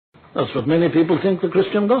That's what many people think the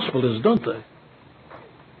Christian gospel is, don't they?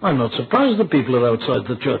 I'm not surprised that people are outside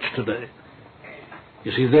the church today.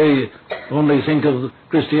 You see, they only think of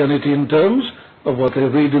Christianity in terms of what they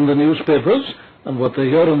read in the newspapers and what they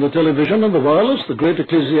hear on the television and the wireless, the great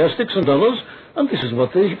ecclesiastics and others, and this is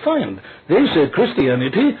what they find. They say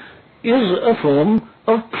Christianity is a form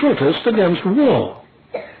of protest against war.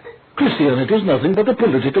 Christianity is nothing but a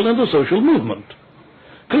political and a social movement.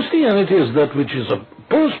 Christianity is that which is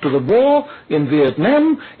opposed to the war in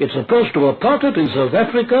Vietnam, it's opposed to apartheid in South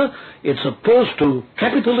Africa, it's opposed to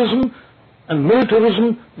capitalism and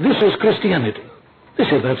militarism. This is Christianity. They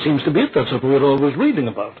say that seems to be it. That's what we're always reading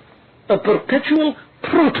about. A perpetual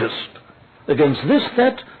protest against this,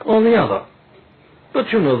 that, or the other.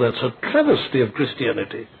 But you know, that's a travesty of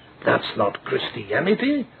Christianity. That's not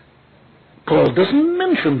Christianity. Paul doesn't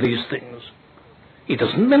mention these things. He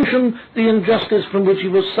doesn't mention the injustice from which he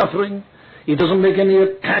was suffering. He doesn't make any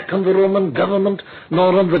attack on the Roman government,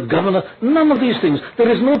 nor on the governor. None of these things.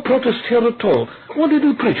 There is no protest here at all. What did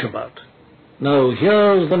he preach about? Now,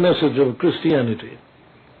 here's the message of Christianity.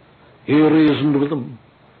 He reasoned with them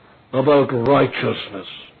about righteousness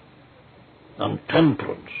and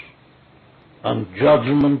temperance and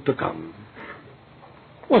judgment to come.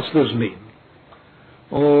 What's this mean?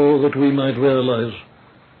 Oh, that we might realize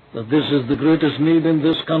that this is the greatest need in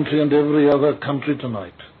this country and every other country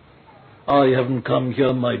tonight. I haven't come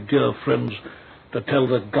here, my dear friends, to tell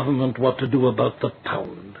the government what to do about the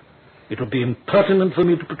pound. It would be impertinent for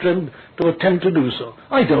me to pretend to attempt to do so.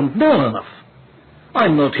 I don't know enough.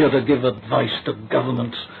 I'm not here to give advice to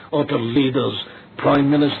governments or to leaders,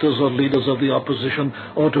 prime ministers or leaders of the opposition,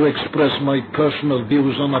 or to express my personal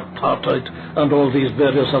views on apartheid and all these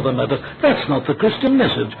various other matters. That's not the Christian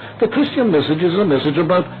message. The Christian message is a message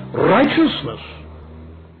about righteousness.